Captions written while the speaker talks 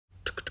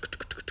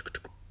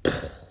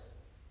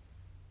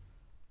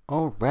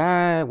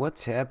Alright,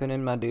 what's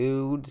happening, my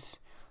dudes?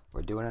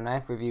 We're doing a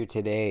knife review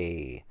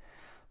today.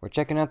 We're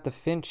checking out the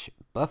Finch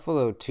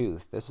Buffalo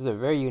Tooth. This is a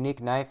very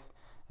unique knife,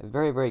 a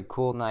very, very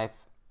cool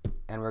knife,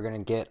 and we're going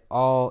to get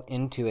all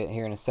into it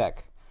here in a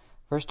sec.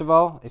 First of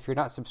all, if you're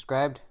not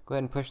subscribed, go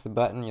ahead and push the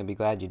button. You'll be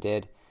glad you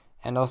did.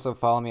 And also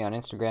follow me on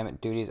Instagram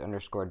at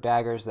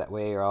duties_daggers. That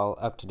way you're all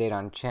up to date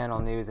on channel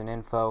news and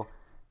info,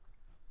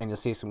 and you'll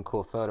see some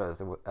cool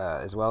photos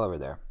as well over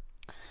there.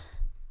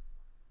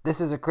 This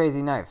is a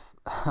crazy knife.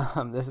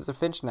 This is a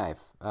Finch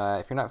knife.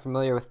 If you're not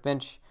familiar with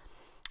Finch,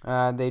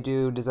 they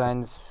do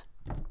designs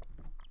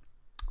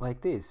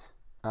like these.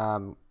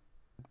 Kind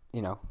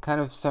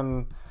of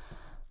some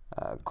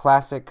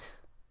classic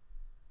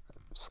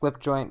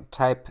slip joint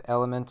type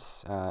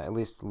elements, at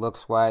least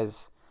looks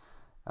wise,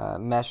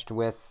 meshed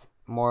with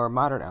more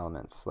modern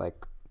elements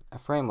like a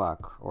frame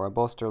lock or a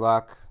bolster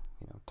lock,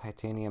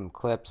 titanium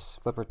clips,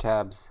 flipper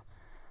tabs,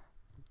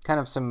 kind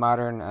of some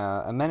modern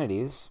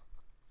amenities.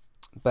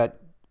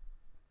 But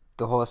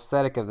the whole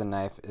aesthetic of the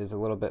knife is a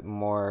little bit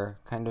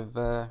more kind of,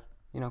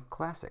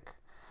 classic,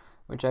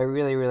 which I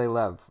really, really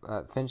love.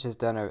 Finch has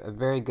done a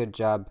very good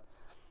job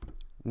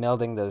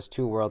melding those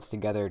two worlds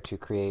together to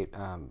create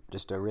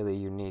just a really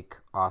unique,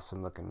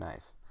 awesome looking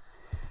knife.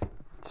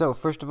 So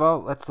first of all,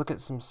 let's look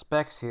at some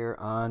specs here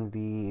on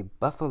the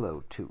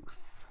Buffalo Tooth.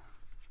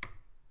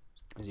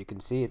 As you can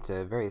see, it's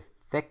a very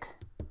thick,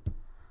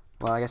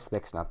 well, I guess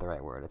thick's not the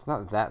right word. It's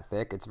not that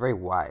thick. It's very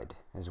wide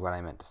is what I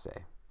meant to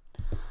say.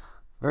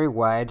 Very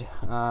wide,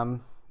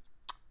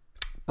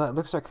 but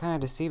looks are kind of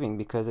deceiving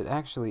because it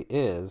actually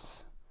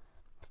is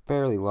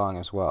fairly long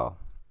as well.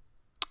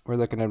 We're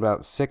looking at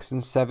about 6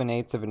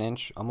 7/8 of an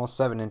inch, almost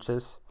 7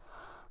 inches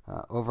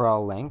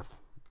overall length.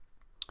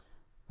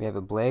 We have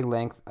a blade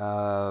length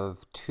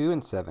of 2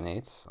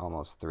 7/8,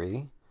 almost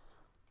 3,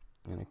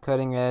 and a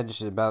cutting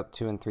edge about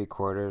 2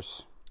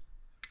 3/4.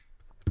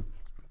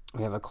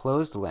 We have a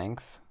closed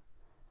length,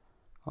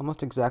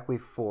 almost exactly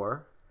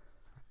 4,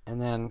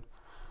 and then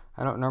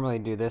I don't normally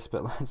do this,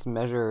 but let's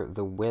measure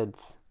the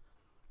width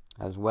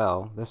as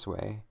well this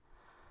way.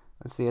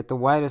 Let's see, at the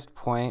widest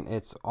point,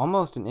 it's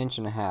almost 1.5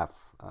 inches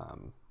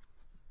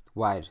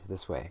wide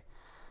this way.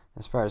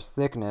 As far as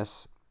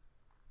thickness,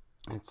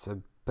 it's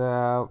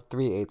about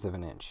 3/8 of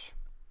an inch.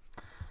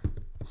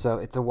 So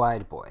it's a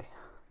wide boy.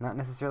 Not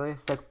necessarily a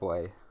thick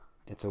boy,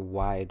 it's a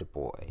wide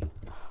boy.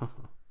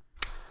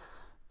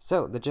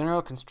 So the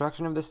general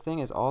construction of this thing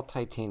is all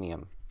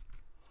titanium.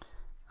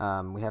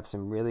 We have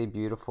some really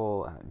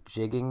beautiful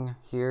jigging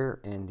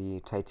here in the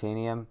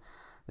titanium.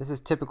 This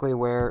is typically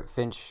where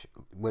Finch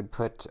would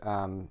put,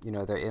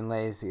 their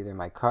inlays, either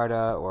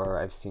micarta or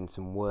I've seen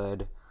some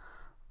wood.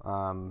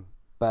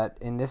 But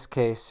in this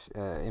case,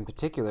 in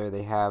particular,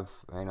 they have,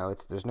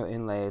 there's no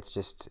inlay. It's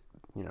just,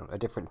 a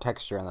different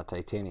texture on the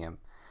titanium.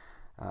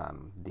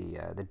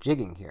 The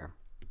jigging here.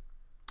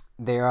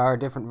 There are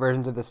different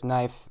versions of this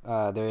knife.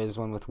 There is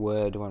one with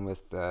wood, one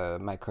with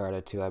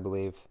micarta too, I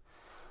believe.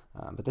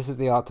 But this is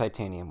the all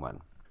titanium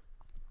one.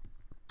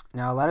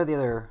 Now,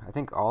 I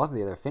think all of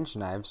the other Finch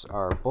knives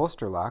are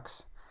bolster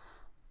locks,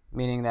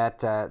 meaning that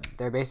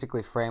they're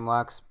basically frame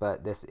locks,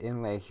 but this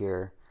inlay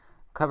here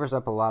covers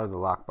up a lot of the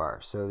lock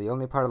bar. So the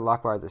only part of the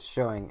lock bar that's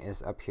showing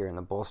is up here in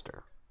the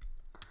bolster.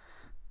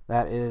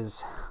 That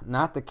is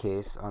not the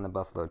case on the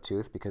Buffalo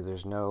Tooth because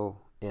there's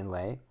no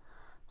inlay.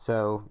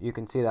 So you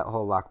can see that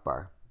whole lock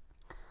bar.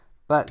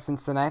 But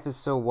since the knife is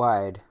so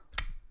wide,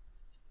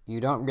 you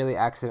don't really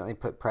accidentally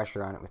put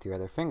pressure on it with your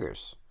other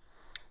fingers.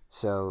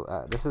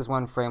 So this is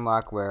one frame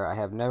lock where I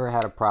have never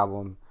had a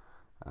problem,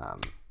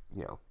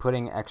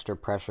 putting extra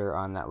pressure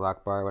on that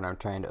lock bar when I'm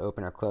trying to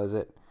open or close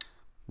it,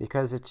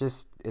 because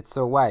it's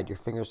so wide. Your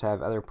fingers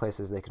have other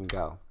places they can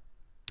go,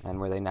 and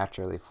where they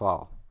naturally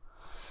fall.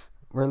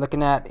 We're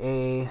looking at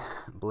a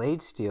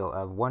blade steel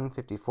of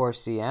 154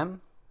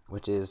 cm,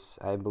 which is,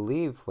 I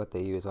believe, what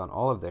they use on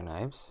all of their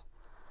knives.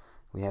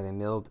 We have a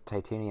milled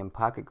titanium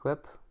pocket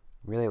clip.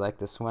 Really like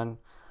this one.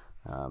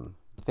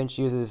 Finch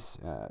uses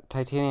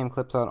titanium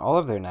clips on all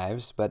of their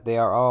knives, but they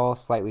are all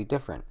slightly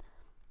different.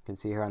 You can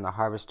see here on the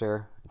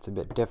Harvester, it's a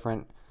bit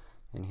different,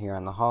 and here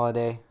on the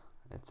Holiday,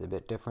 it's a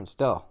bit different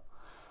still.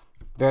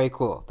 Very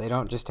cool. They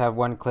don't just have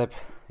one clip,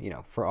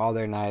 for all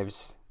their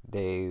knives.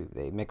 They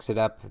mix it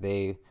up.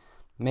 They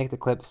make the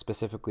clip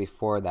specifically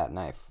for that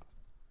knife,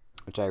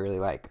 which I really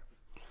like.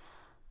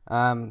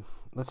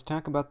 Let's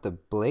talk about the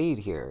blade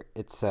here.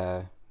 It's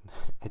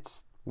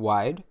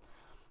wide.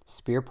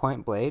 Spear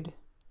point blade,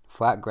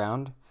 flat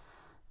ground,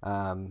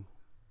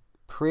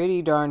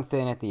 pretty darn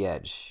thin at the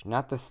edge.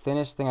 Not the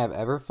thinnest thing I've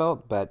ever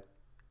felt, but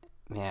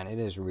man, it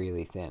is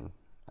really thin.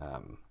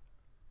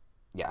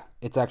 Yeah,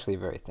 it's actually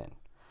very thin.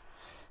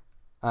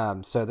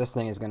 So this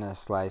thing is going to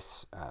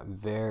slice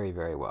very,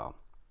 very well.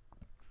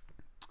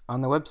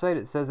 On the website,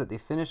 it says that the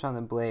finish on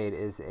the blade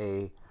is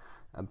a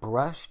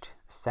brushed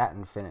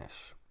satin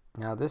finish.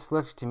 Now, this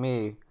looks to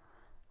me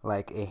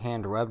like a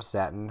hand rubbed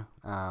satin.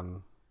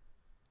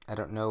 I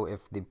don't know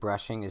if the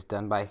brushing is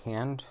done by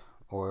hand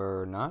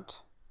or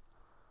not.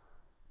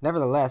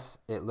 Nevertheless,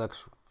 it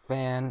looks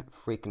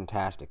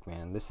fan-freaking-tastic,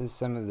 man. This is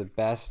some of the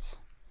best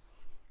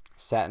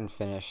satin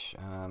finish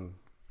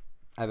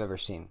I've ever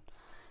seen.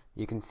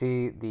 You can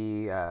see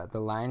the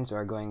lines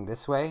are going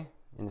this way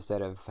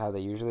instead of how they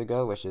usually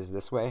go, which is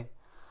this way.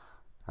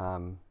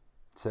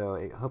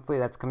 Hopefully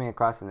that's coming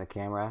across in the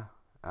camera.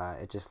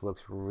 It just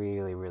looks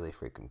really, really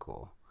freaking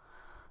cool.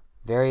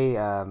 Very,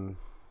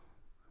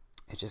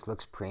 it just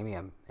looks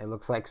premium. It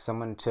looks like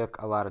someone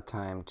took a lot of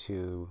time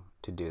to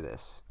do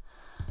this.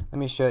 Let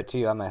me show it to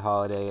you on my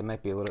holiday. It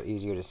might be a little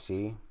easier to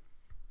see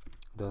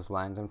those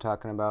lines I'm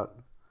talking about.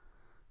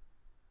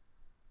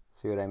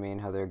 See what I mean?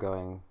 How they're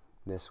going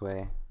this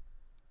way.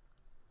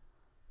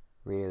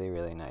 Really,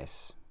 really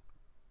nice.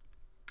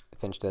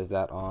 Finch does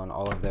that on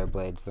all of their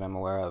blades that I'm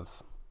aware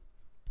of.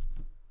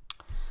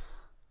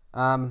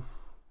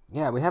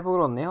 Yeah, we have a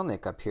little nail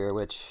nick up here,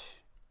 which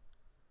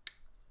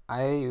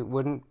I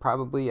wouldn't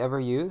probably ever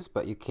use,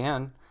 but you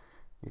can.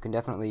 You can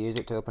definitely use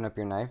it to open up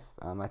your knife.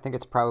 I think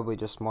it's probably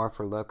just more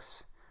for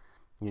looks,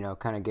 you know,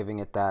 kind of giving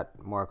it that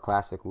more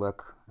classic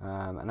look.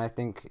 And I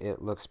think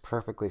it looks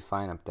perfectly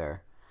fine up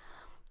there.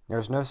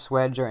 There's no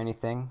swedge or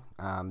anything.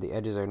 The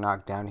edges are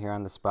knocked down here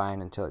on the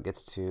spine until it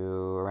gets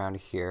to around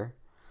here.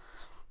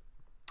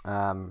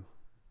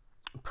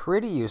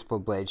 Pretty useful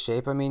blade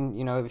shape. I mean,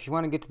 you know, if you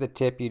want to get to the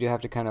tip, you do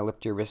have to kind of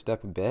lift your wrist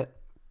up a bit,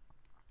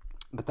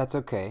 but that's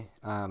okay.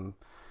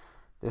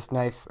 This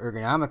knife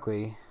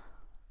ergonomically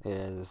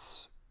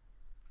is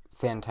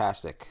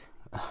fantastic.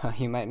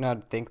 You might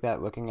not think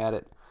that looking at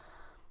it,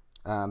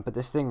 but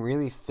this thing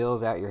really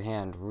fills out your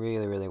hand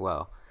really, really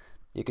well.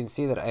 You can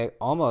see that I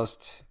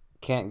almost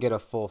can't get a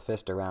full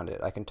fist around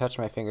it. I can touch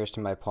my fingers to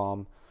my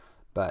palm,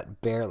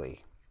 but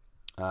barely.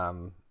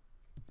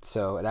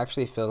 So it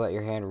actually fills out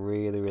your hand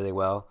really, really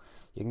well.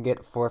 You can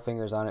get 4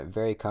 fingers on it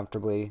very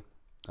comfortably.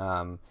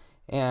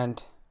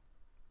 And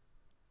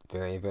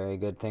very, very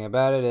good thing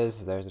about it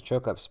is there's a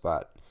choke up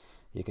spot.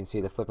 You can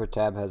see the flipper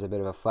tab has a bit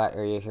of a flat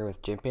area here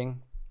with jimping.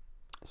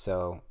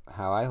 So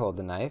how I hold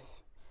the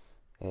knife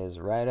is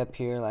right up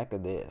here like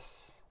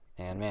this.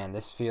 And man,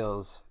 this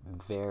feels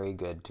very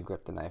good to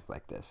grip the knife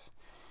like this.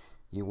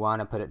 You want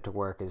to put it to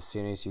work as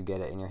soon as you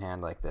get it in your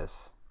hand like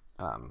this.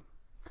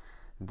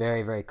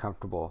 Very, very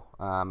comfortable.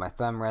 My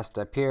thumb rests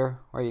up here,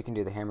 or you can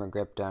do the hammer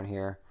grip down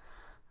here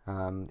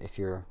if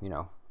you're, you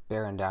know,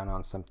 bearing down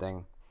on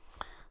something.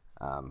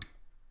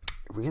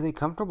 Really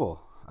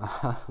comfortable.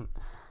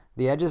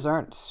 The edges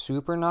aren't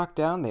super knocked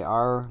down. They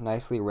are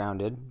nicely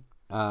rounded,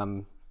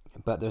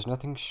 but there's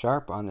nothing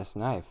sharp on this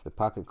knife. The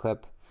pocket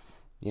clip,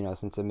 you know,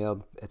 since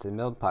it's a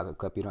milled pocket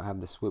clip, you don't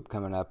have the swoop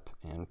coming up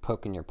and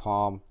poking your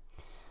palm.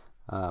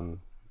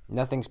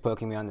 Nothing's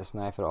poking me on this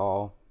knife at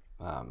all.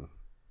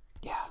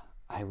 Yeah.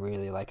 I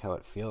really like how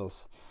it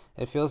feels.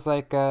 It feels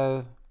like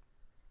no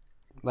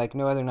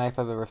other knife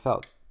I've ever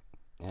felt.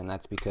 And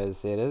that's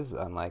because it is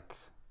unlike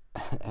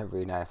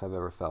every knife I've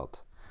ever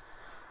felt.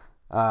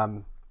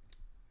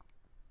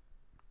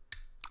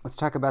 Let's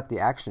talk about the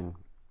action.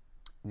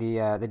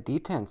 The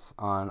detents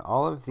on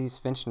all of these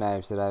Finch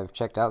knives that I've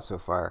checked out so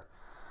far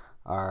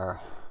are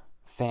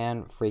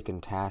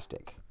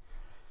fan-freaking-tastic.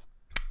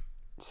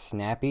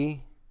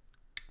 Snappy.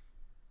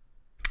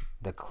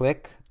 The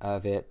click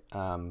of it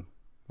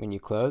when you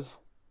close,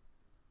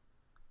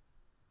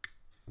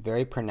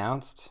 very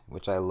pronounced,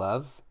 which I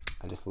love.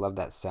 I just love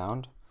that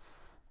sound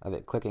of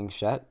it clicking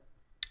shut.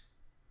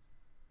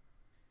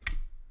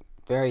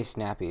 Very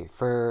snappy.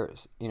 For,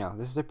 you know,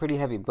 this is a pretty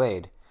heavy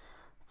blade.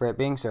 For it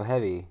being so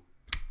heavy,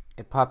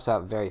 it pops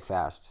out very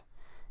fast.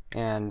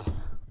 And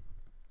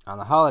on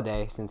the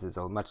holiday, since it's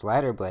a much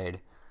lighter blade,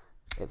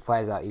 it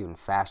flies out even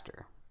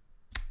faster.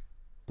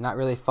 Not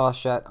really falls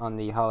shut on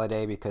the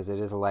holiday because it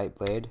is a light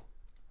blade.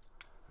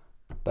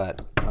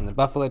 But on the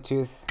Buffalo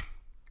Tooth,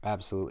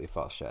 absolutely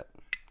falls shut.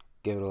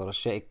 Give it a little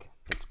shake,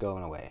 it's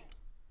going away.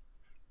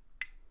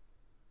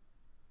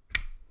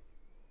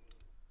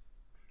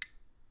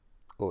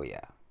 Oh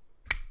yeah.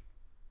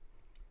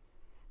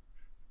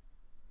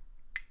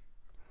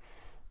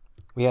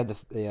 We have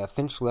the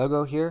Finch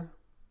logo here.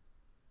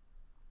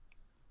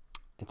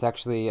 It's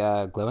actually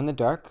glow in the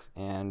dark,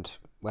 and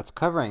what's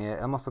covering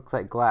it almost looks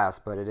like glass,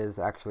 but it is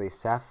actually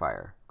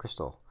sapphire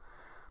crystal.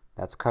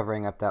 That's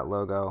covering up that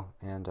logo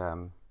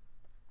and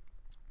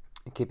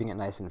keeping it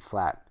nice and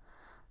flat.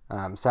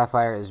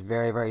 Sapphire is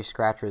very, very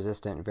scratch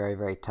resistant, very,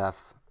 very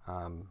tough.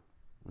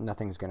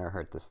 Nothing's going to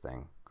hurt this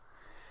thing.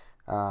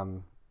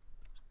 It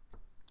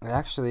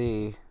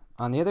actually,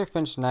 on the other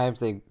Finch knives,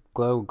 they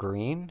glow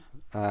green,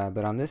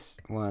 but on this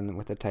one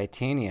with the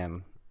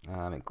titanium,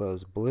 it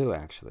glows blue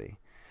actually.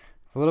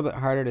 It's a little bit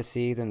harder to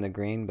see than the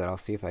green, but I'll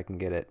see if I can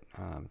get it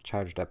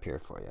charged up here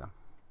for you.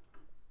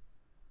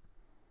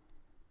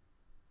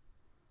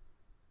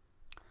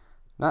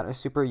 Not a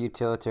super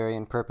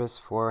utilitarian purpose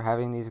for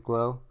having these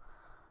glow,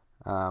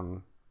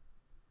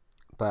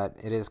 but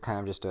it is kind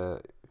of just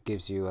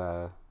gives you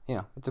a, you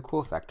know, it's a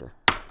cool factor.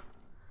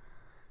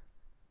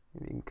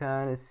 You can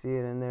kind of see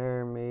it in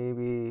there,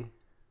 maybe.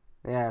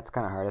 Yeah, it's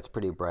kind of hard. It's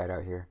pretty bright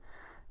out here,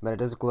 but it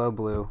does glow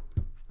blue.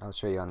 I'll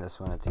show you on this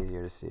one. It's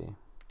easier to see.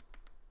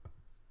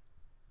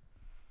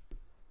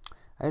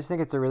 I just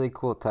think it's a really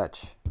cool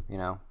touch, you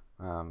know.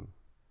 Kind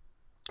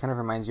of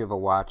reminds you of a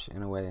watch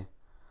in a way.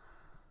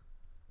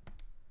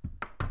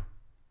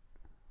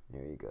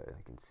 There you go.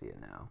 I can see it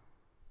now.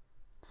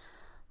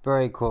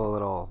 Very cool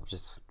little,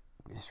 just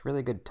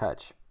really good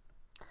touch.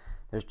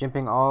 There's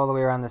jimping all the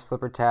way around this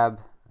flipper tab.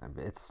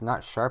 It's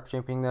not sharp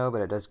jimping though,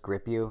 but it does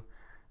grip you.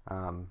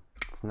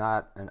 It's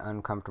not an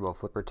uncomfortable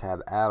flipper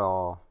tab at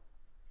all.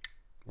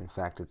 In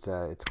fact,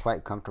 it's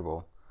quite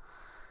comfortable.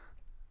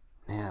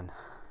 Man,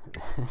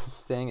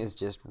 this thing is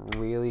just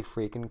really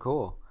freaking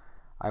cool.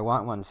 I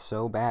want one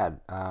so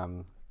bad.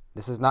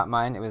 This is not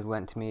mine. It was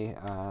lent to me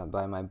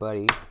by my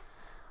buddy,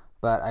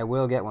 but I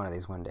will get one of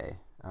these one day.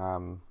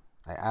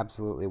 I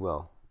absolutely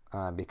will,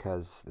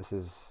 because this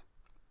is,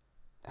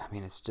 I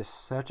mean, it's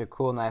just such a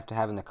cool knife to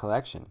have in the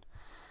collection.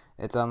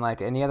 It's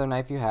unlike any other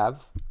knife you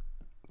have,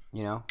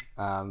 you know.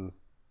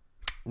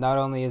 Not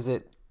only is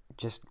it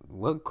just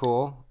look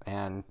cool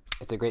and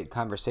it's a great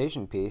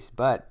conversation piece,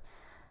 but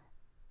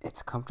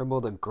it's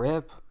comfortable to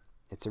grip.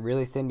 It's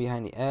really thin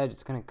behind the edge.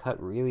 It's going to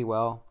cut really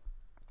well.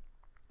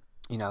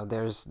 You know,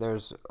 there's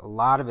a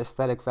lot of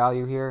aesthetic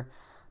value here,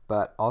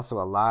 but also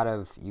a lot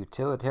of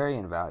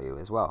utilitarian value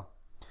as well.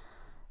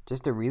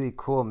 Just a really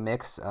cool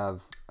mix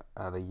of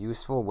a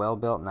useful,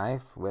 well-built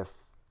knife with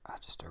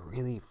just a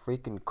really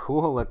freaking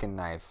cool looking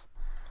knife.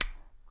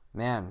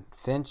 Man,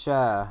 Finch,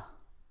 they're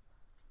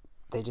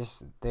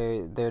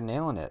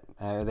nailing it.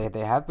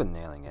 They have been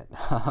nailing it.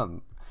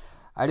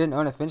 I didn't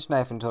own a Finch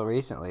knife until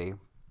recently,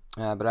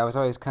 but I was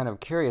always kind of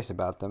curious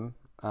about them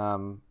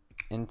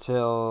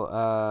until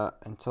I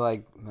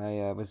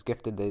was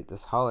gifted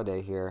this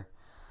holiday here,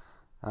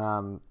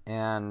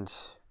 and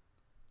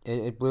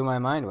it blew my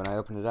mind when I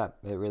opened it up.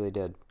 It really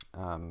did.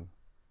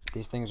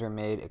 These things are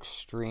made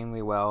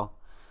extremely well.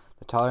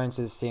 The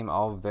tolerances seem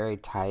all very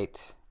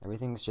tight.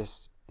 Everything's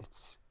just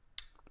it's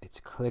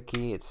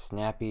clicky, it's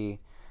snappy.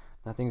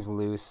 Nothing's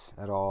loose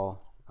at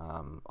all.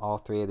 All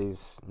three of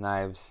these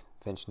knives,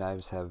 Finch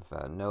knives, have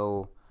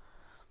no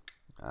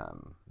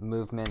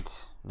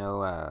movement,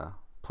 no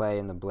play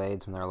in the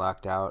blades when they're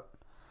locked out,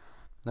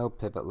 no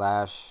pivot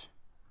lash,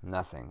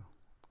 nothing.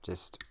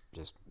 Just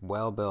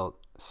well built,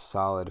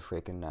 solid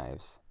freaking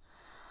knives.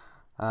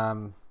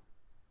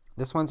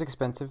 This one's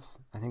expensive.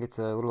 I think it's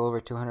a little over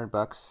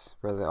 $200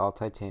 for the all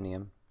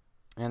titanium,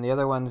 and the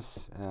other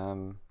ones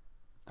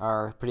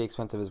are pretty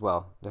expensive as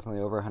well.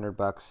 Definitely over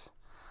 $100.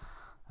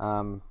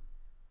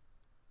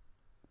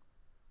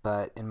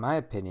 But in my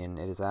opinion,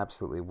 it is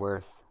absolutely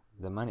worth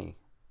the money.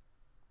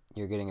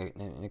 You're getting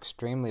an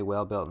extremely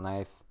well-built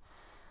knife.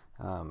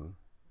 You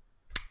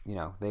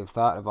know, they've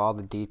thought of all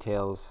the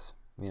details,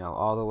 you know,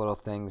 all the little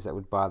things that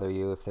would bother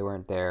you if they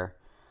weren't there.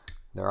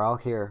 They're all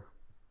here.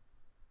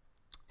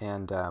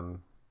 And,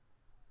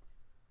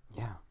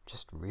 yeah,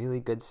 just really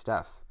good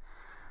stuff.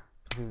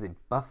 This is the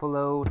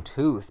Buffalo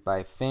Tooth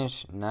by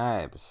Finch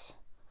Knives.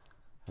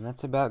 And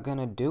that's about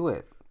gonna do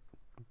it.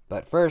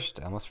 But first,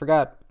 I almost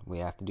forgot, we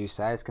have to do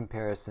size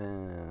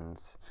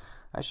comparisons.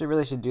 I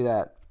really should do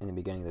that in the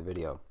beginning of the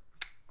video.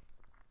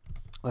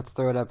 Let's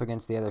throw it up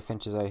against the other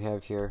Finches I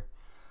have here.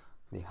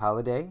 The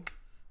Holiday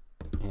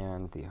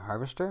and the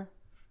Harvester.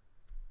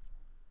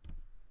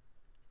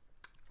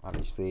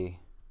 Obviously,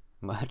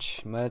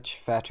 much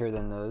fatter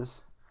than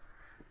those.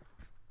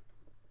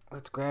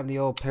 Let's grab the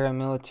old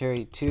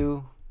Paramilitary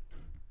 2.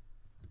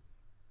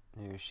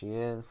 There she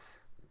is.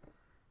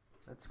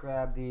 Let's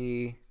grab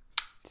the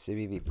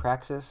CVV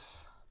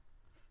Praxis.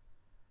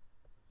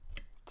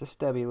 It's a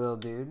stubby little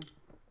dude.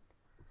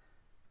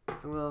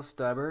 It's a little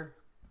stubber.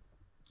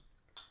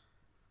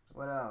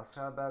 What else?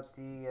 How about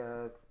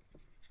the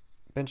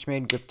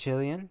Benchmade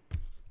Griptilian?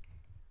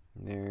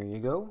 There you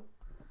go.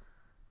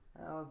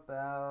 How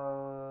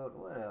about,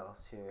 what else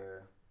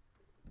here?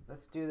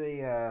 Let's do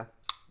the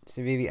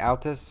CVV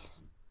Altus.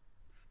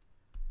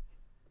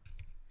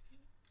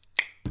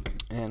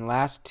 And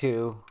last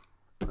two,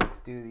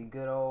 let's do the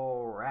good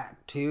old Rat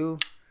 2,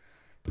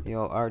 the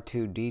old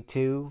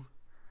R2D2,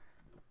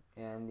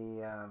 and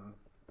the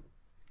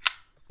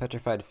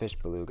Petrified Fish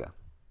Beluga.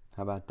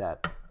 How about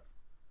that?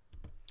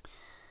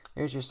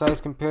 Here's your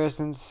size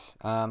comparisons.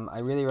 I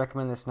really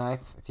recommend this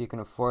knife if you can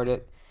afford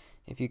it.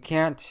 If you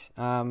can't,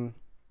 and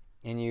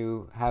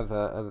you have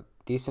a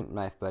decent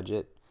knife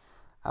budget,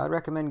 I would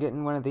recommend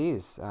getting one of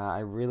these. I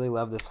really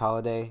love this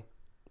Holiday.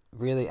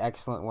 Really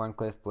excellent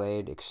Wharncliffe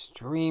blade.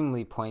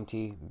 Extremely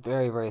pointy.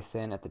 Very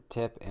thin at the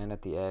tip and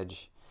at the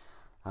edge.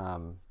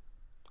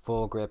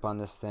 Full grip on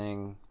this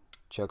thing.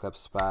 Choke up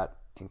spot.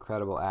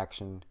 Incredible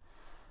action.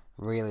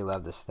 Really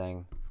love this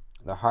thing.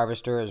 The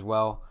Harvester as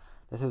well.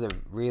 This is a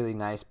really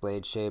nice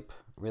blade shape.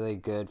 Really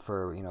good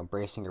for, you know,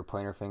 bracing your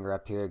pointer finger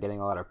up here, getting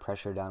a lot of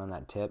pressure down on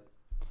that tip.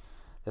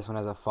 This one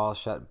has a fall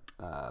shut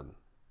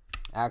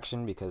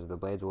action because the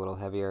blade's a little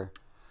heavier.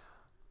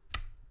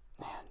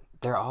 Man,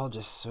 they're all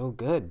just so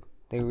good.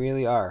 They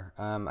really are.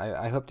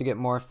 I hope to get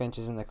more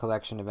Finches in the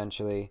collection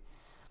eventually.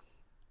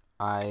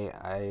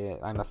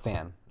 I'm a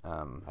fan.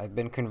 I've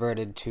been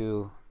converted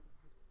to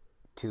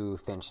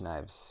Finch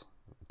knives,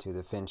 to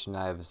the Finch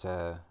knives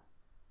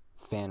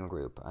fan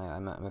group.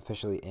 I'm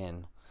officially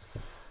in.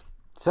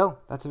 So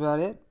that's about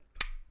it.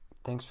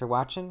 Thanks for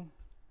watching.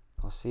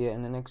 I'll see you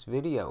in the next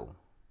video.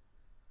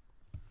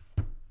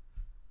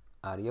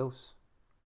 Adios.